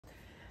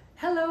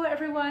Hello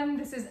everyone,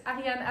 this is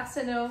Ariane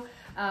Arsenault.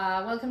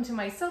 Welcome to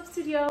my soap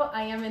studio.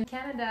 I am in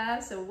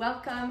Canada, so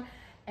welcome.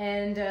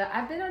 And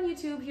I've been on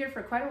YouTube here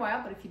for quite a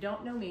while, but if you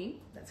don't know me,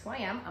 that's who I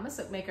am. I'm a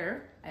soap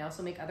maker. I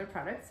also make other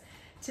products.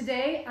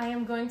 Today I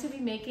am going to be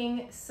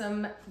making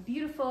some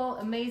beautiful,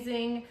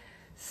 amazing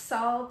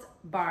salt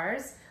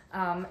bars.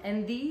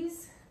 And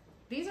these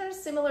are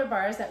similar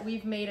bars that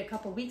we've made a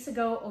couple weeks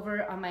ago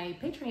over on my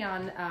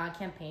Patreon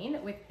campaign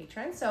with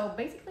patrons. So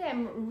basically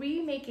I'm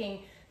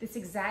remaking this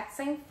exact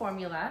same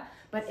formula,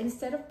 but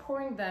instead of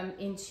pouring them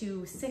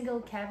into single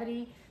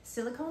cavity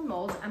silicone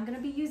molds, I'm gonna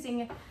be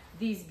using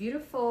these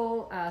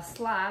beautiful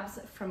slabs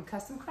from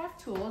Custom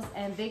Craft Tools,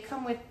 and they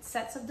come with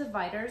sets of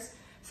dividers.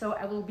 So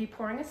I will be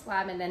pouring a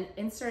slab and then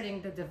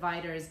inserting the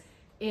dividers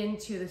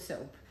into the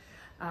soap.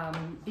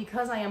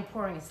 Because I am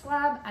pouring a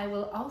slab, I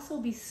will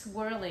also be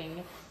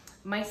swirling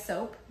my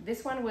soap.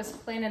 This one was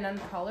plain and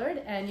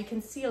uncolored, and you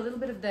can see a little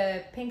bit of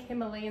the pink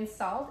Himalayan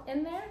salt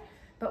in there.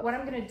 But what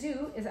I'm gonna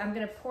do is I'm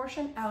gonna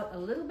portion out a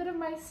little bit of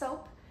my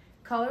soap,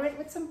 color it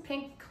with some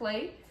pink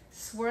clay,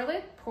 swirl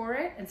it, pour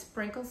it, and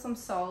sprinkle some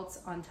salts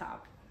on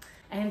top.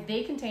 And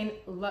they contain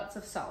lots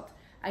of salt.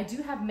 I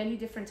do have many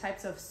different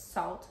types of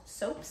salt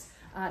soaps.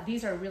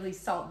 These are really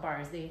salt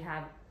bars. They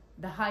have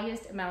the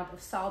highest amount of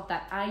salt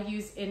that I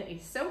use in a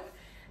soap.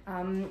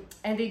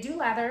 And they do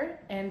lather,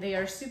 and they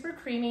are super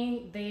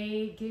creamy.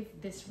 They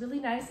give this really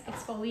nice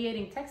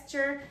exfoliating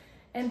texture,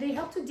 and they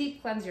help to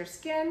deep cleanse your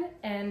skin,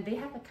 and they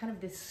have a kind of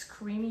this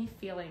creamy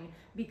feeling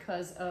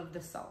because of the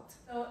salt.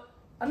 So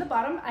on the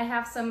bottom, I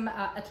have some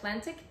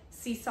Atlantic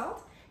sea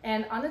salt,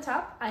 and on the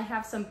top, I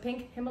have some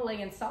pink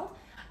Himalayan salt.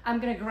 I'm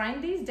gonna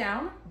grind these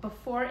down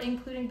before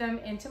including them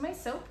into my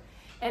soap,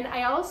 and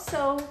I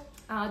also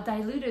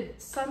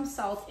diluted some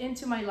salt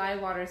into my lye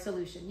water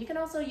solution. You can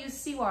also use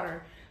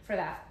seawater for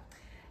that.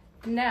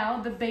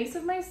 Now, the base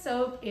of my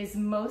soap is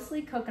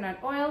mostly coconut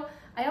oil.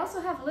 I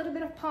also have a little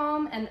bit of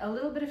palm and a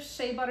little bit of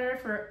shea butter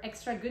for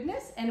extra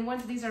goodness. And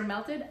once these are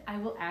melted, I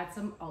will add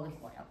some olive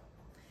oil.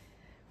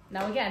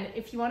 Now again,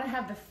 if you want to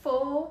have the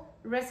full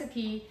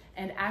recipe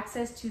and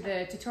access to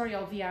the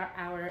tutorial via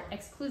our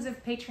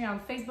exclusive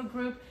Patreon Facebook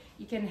group,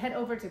 you can head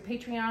over to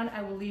Patreon.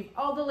 I will leave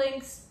all the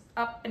links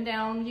up and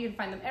down. You can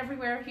find them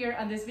everywhere here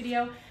on this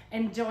video,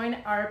 and join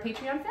our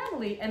Patreon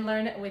family and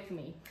learn with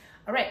me.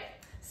 All right,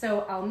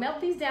 so I'll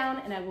melt these down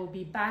and I will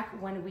be back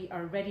when we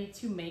are ready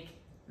to make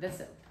the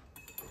soap.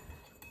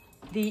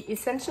 The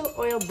essential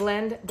oil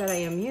blend that I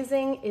am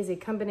using is a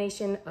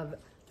combination of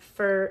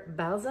fir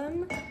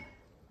balsam,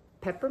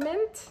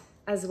 peppermint,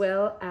 as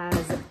well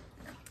as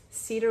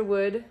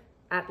cedarwood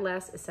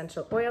Atlas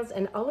essential oils,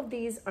 and all of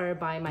these are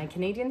by my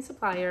Canadian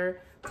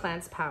supplier,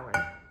 Plants Power.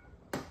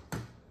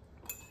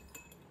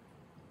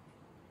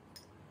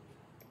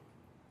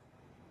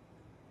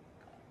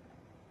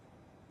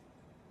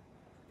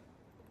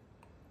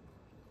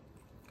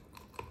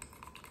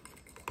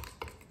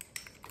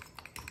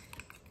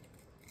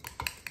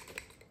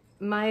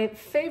 My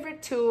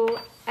favorite tool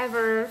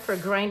ever for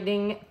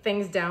grinding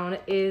things down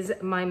is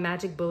my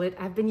magic bullet.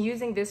 I've been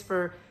using this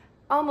for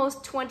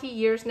almost 20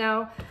 years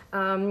now.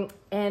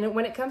 And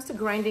when it comes to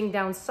grinding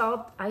down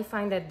salt, I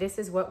find that this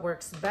is what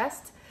works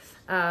best.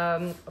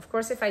 Of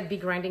course, if I'd be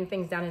grinding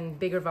things down in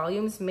bigger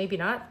volumes, maybe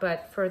not,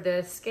 but for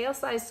the scale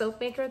size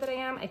soap maker that I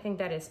am, I think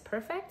that is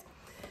perfect.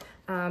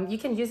 You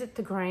can use it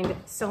to grind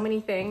so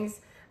many things.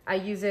 I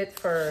use it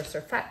for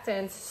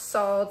surfactants,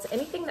 salts,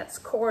 anything that's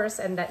coarse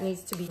and that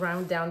needs to be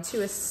ground down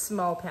to a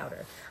small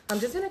powder.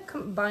 I'm just gonna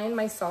combine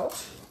my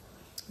salt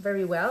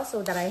very well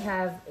so that I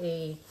have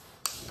an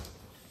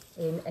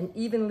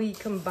evenly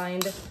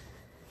combined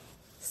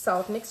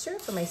salt mixture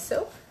for my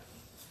soap.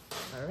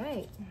 All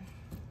right,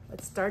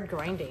 let's start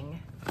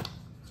grinding.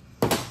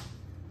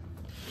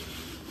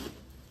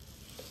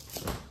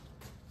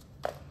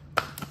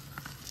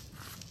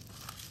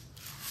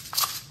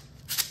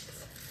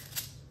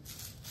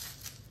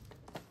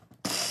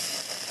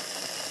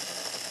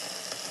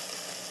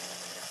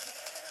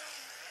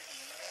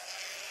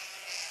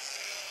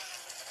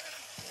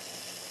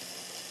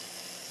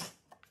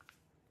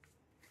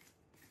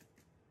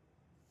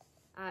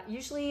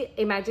 Usually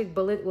a magic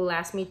bullet will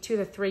last me 2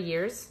 to 3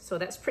 years, so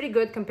that's pretty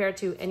good compared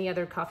to any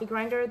other coffee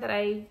grinder that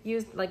I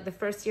used like the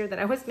first year that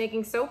I was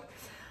making soap.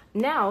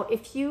 Now,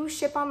 if you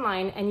ship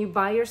online and you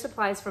buy your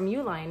supplies from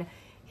Uline,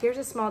 here's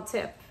a small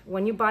tip.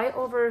 When you buy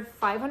over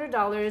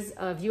 $500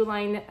 of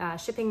Uline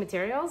shipping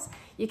materials,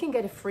 you can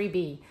get a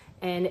freebie.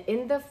 And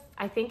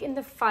I think in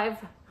the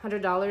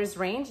 $500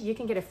 range, you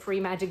can get a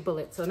free magic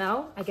bullet. So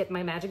now I get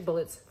my magic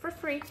bullets for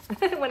free.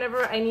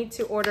 Whenever I need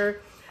to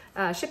order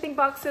shipping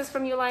boxes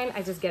from Uline,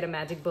 I just get a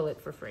magic bullet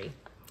for free.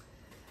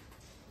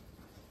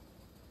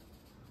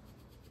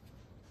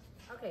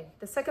 Okay,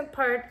 the second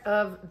part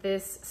of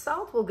this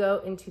salt will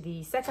go into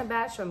the second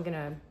batch, so I'm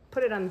gonna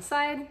put it on the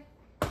side.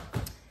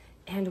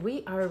 And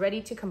we are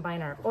ready to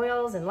combine our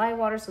oils and lye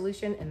water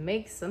solution and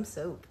make some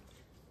soap.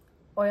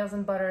 Oils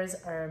and butters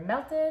are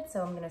melted,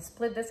 so I'm gonna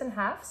split this in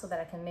half so that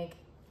I can make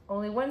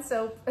only one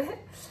soap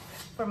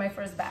for my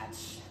first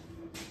batch.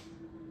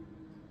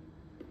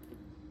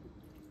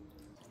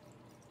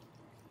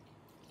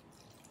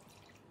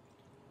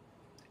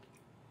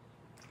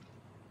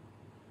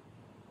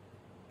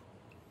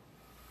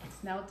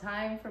 It's now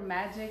time for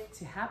magic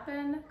to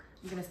happen.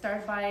 I'm gonna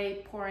start by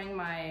pouring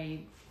my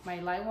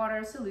lye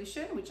water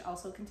solution, which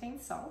also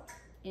contains salt,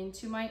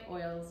 into my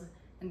oils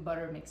and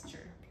butter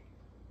mixture.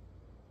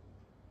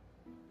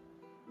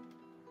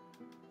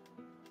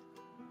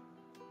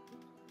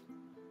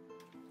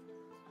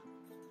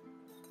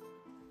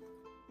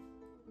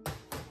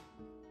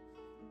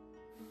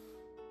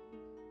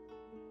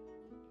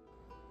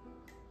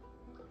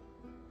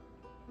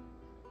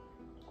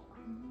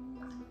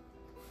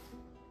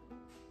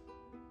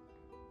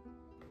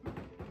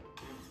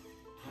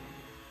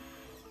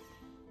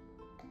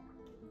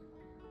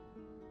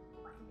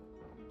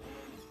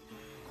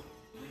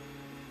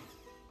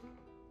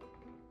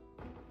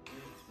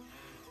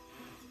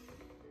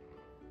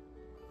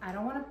 I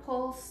don't want to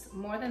pulse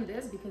more than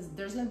this because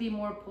there's going to be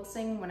more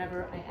pulsing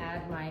whenever I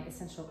add my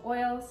essential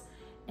oils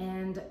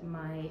and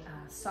my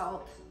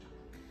salt.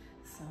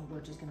 So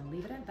we're just going to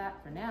leave it at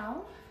that for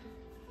now.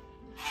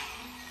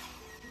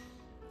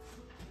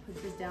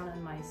 Put this down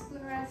on my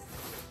spoon rest.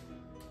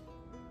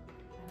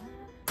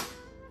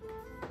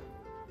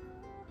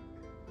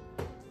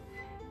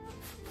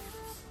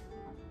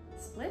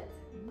 Split.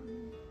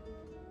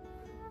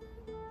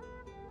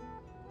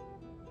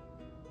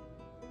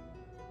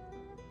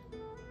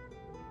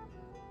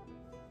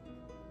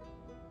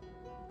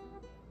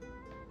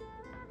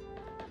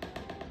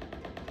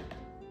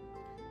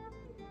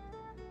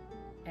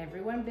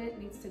 Every one bit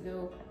needs to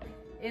go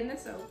in the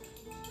soap.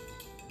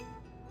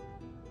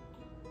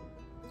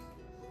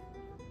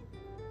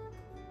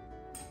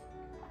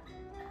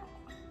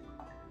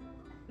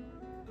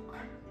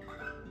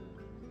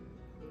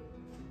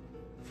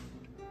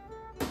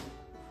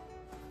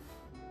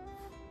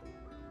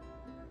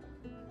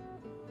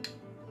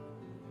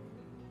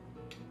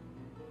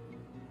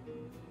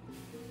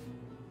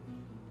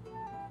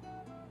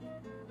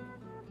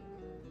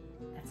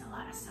 That's a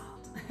lot of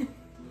salt.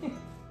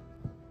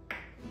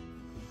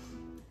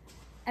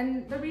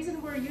 And the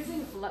reason we're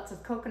using lots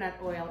of coconut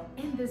oil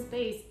in this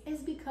base is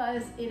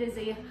because it is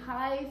a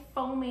high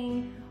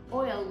foaming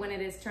oil when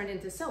it is turned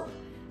into soap.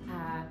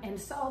 And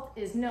salt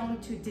is known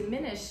to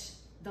diminish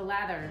the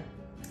lather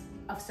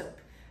of soap.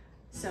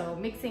 So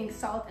mixing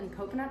salt and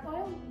coconut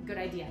oil, good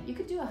idea. You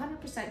could do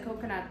 100%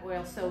 coconut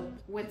oil soap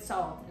with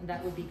salt and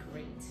that would be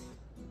great.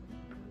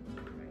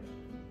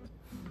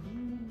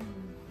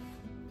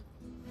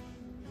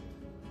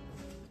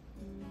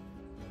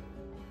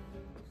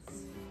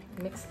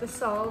 Mix the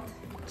salt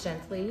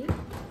gently.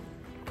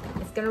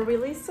 It's gonna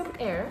release some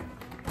air.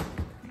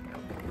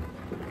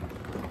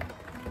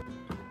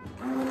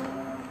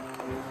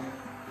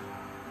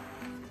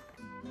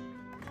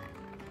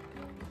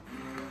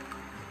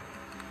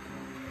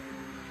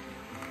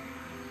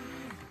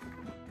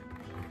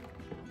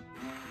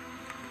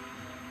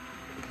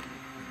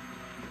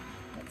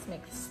 Let's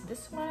mix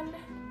this one.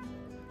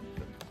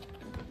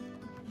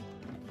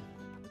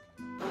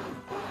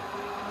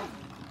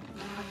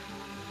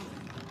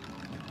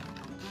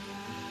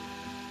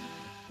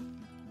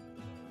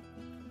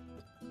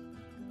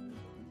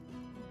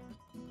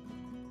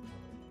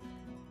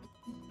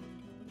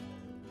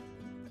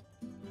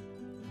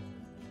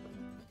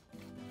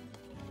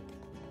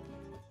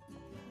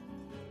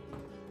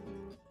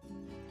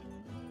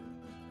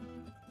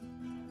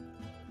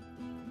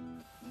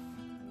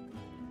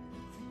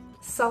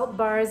 Salt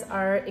bars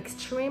are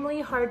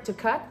extremely hard to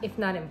cut, if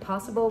not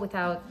impossible,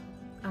 without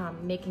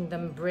making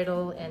them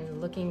brittle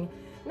and looking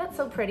not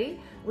so pretty,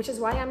 which is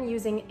why I'm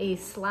using a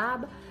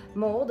slab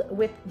mold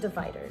with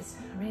dividers.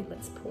 All right,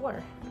 let's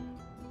pour.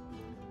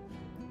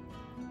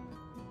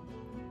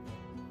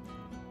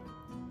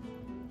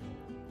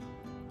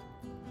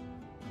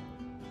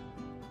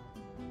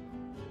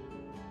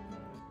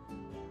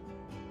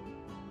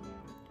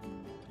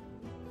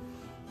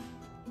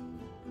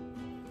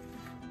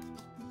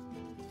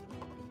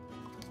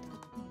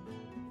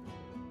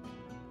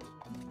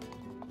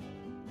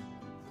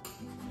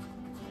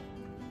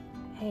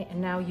 Okay,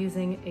 and now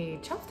using a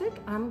chopstick,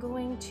 I'm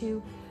going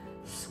to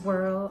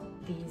swirl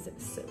these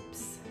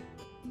soaps.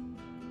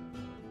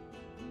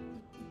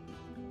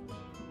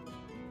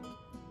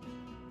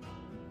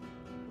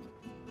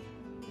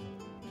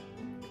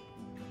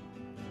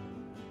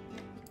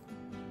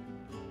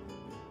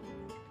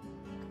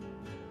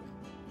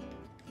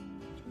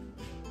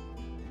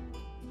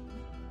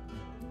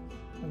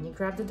 When you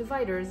grab the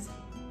dividers,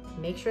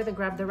 make sure to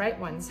grab the right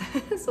ones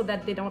so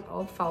that they don't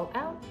all fall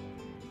out.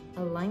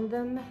 Align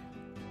them.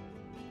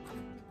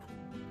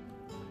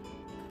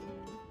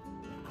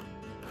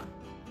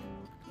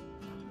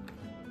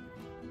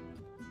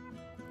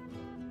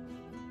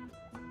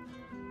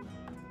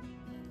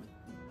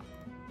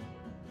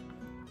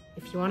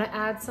 If you want to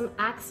add some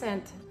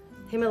accent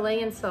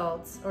Himalayan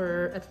salts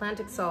or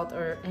Atlantic salt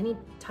or any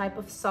type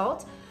of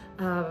salt,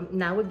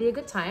 now would be a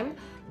good time.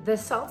 The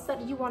salts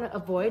that you want to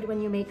avoid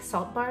when you make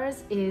salt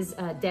bars is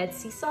Dead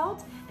Sea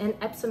salt and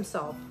Epsom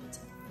salt,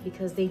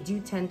 because they do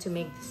tend to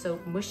make the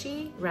soap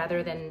mushy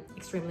rather than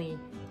extremely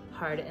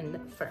hard and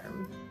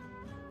firm.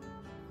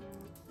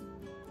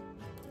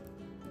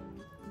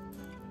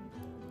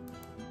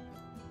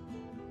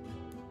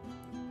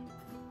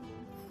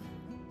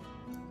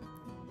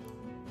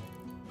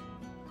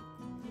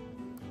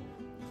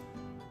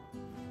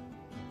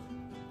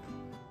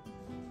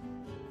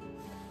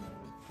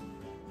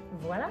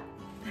 voila,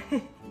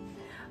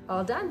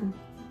 all done.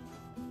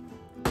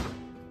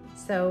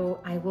 So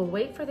I will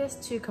wait for this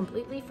to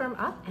completely firm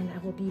up, and I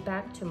will be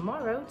back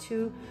tomorrow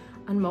to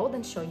unmold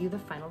and show you the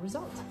final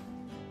result.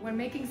 When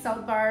making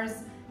salt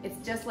bars,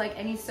 it's just like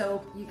any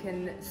soap. You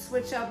can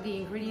switch up the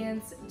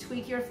ingredients,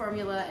 tweak your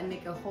formula, and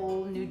make a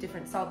whole new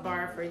different salt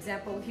bar. For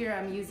example, here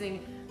I'm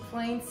using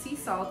plain sea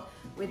salt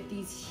with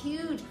these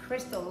huge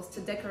crystals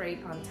to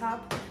decorate on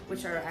top,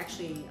 which are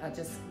actually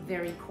just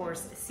very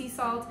coarse sea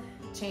salt.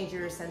 Change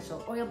your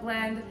essential oil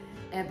blend,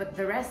 but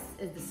the rest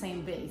is the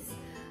same base.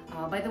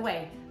 By the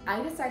way,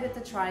 I decided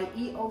to try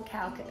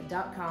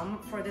eocalc.com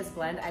for this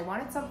blend. I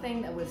wanted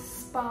something that was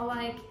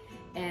spa-like,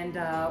 and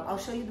I'll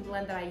show you the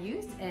blend that I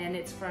used, and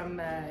it's from,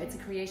 it's a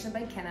creation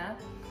by Kenna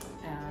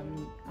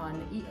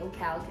on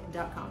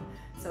eocalc.com.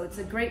 So it's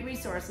a great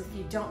resource if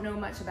you don't know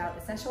much about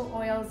essential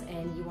oils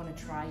and you want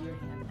to try your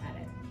hand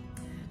at it.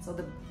 So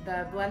the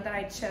blend that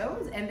I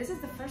chose, and this is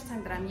the first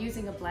time that I'm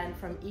using a blend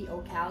from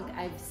eocalc.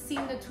 I've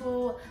seen the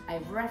tool,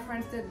 I've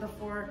referenced it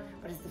before,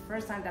 but it's the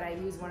first time that I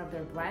use one of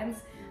their blends.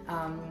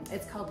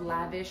 It's called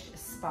Lavish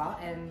Spa,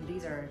 and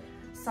these are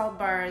salt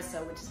bars,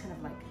 so which is kind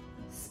of like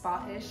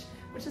spa-ish,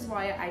 which is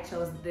why I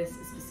chose this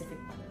specific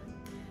one.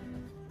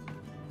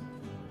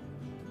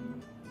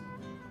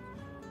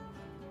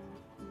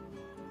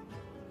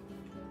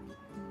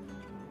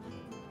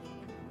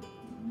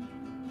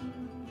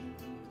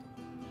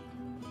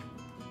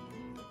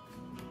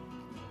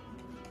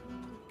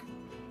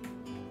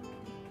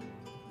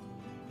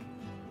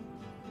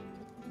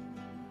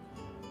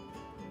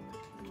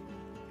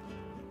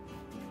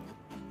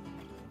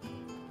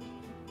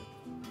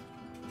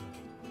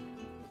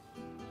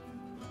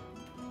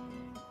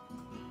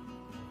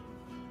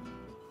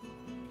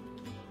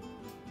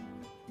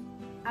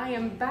 I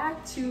am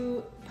back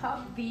to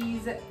pop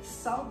these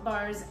salt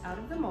bars out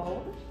of the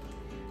mold.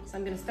 So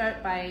I'm going to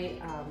start by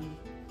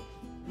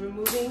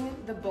removing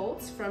the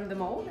bolts from the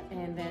mold,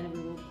 and then we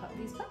will pop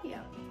these puppy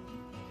out.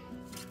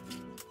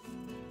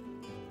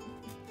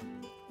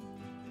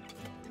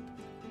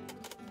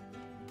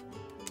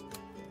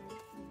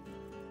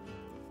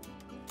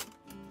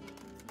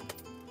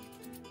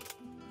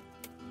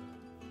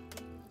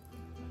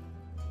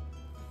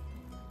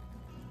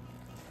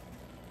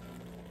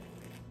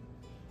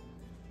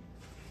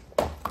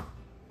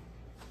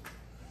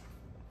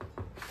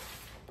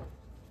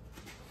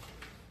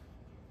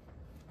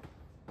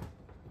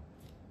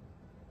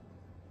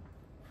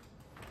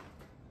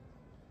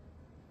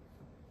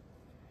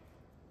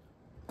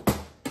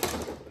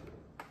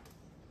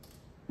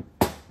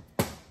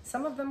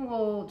 Some of them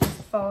will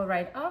just fall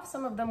right off.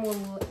 Some of them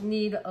will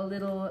need a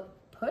little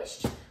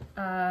push,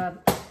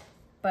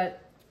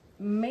 but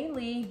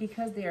mainly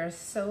because they are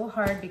so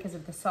hard because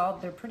of the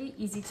salt, they're pretty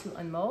easy to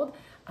unmold.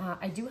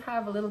 I do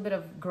have a little bit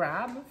of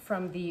grab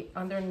from the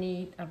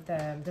underneath of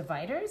the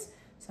dividers.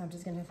 So I'm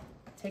just gonna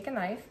take a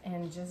knife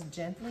and just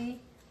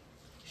gently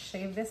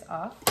shave this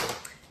off.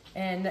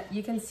 And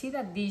you can see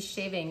that these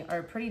shavings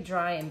are pretty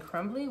dry and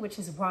crumbly, which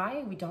is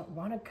why we don't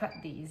want to cut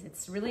these.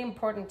 It's really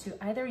important to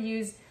either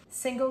use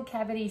single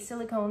cavity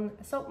silicone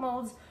soap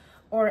molds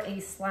or a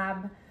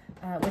slab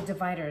with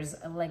dividers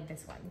like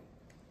this one.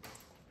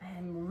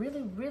 I'm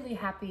really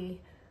happy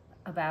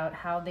about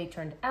how they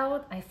turned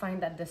out. I find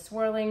that the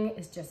swirling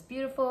is just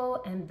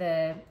beautiful, and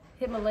the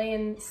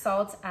Himalayan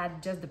salts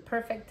add just the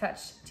perfect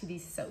touch to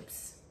these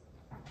soaps.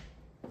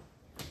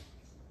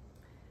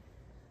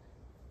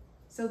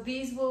 So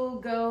these will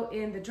go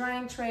in the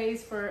drying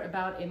trays for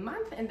about a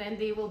month, and then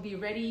they will be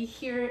ready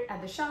here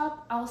at the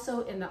shop,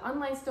 also in the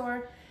online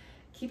store.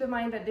 Keep in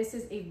mind that this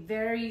is a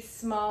very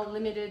small,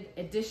 limited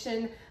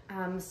edition.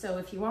 So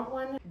if you want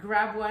one,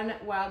 grab one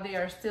while they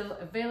are still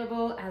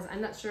available, as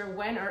I'm not sure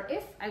when or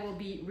if I will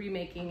be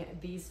remaking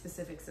these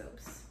specific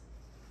soaps.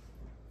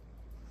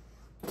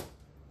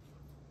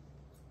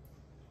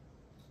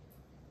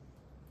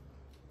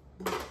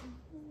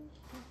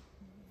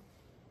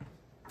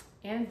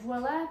 And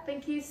voila,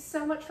 thank you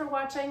so much for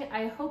watching.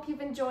 I hope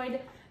you've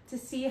enjoyed to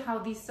see how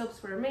these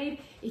soaps were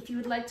made. If you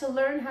would like to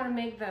learn how to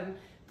make them,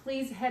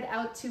 please head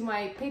out to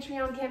my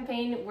Patreon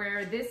campaign,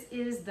 where this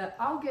is the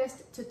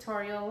August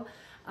tutorial.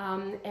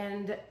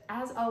 And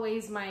as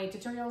always, my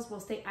tutorials will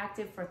stay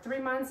active for 3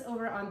 months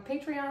over on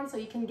Patreon, so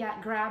you can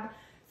grab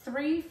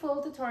 3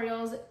 full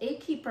tutorials, a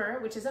keeper,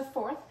 which is a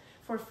 4th,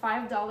 for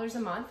 $5 a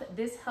month.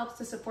 This helps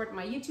to support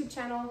my YouTube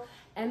channel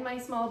and my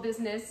small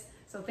business.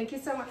 So thank you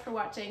so much for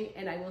watching,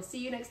 and I will see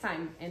you next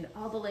time. And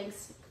all the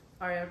links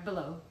are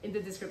below in the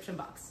description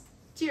box.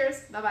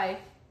 Cheers,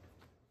 bye-bye.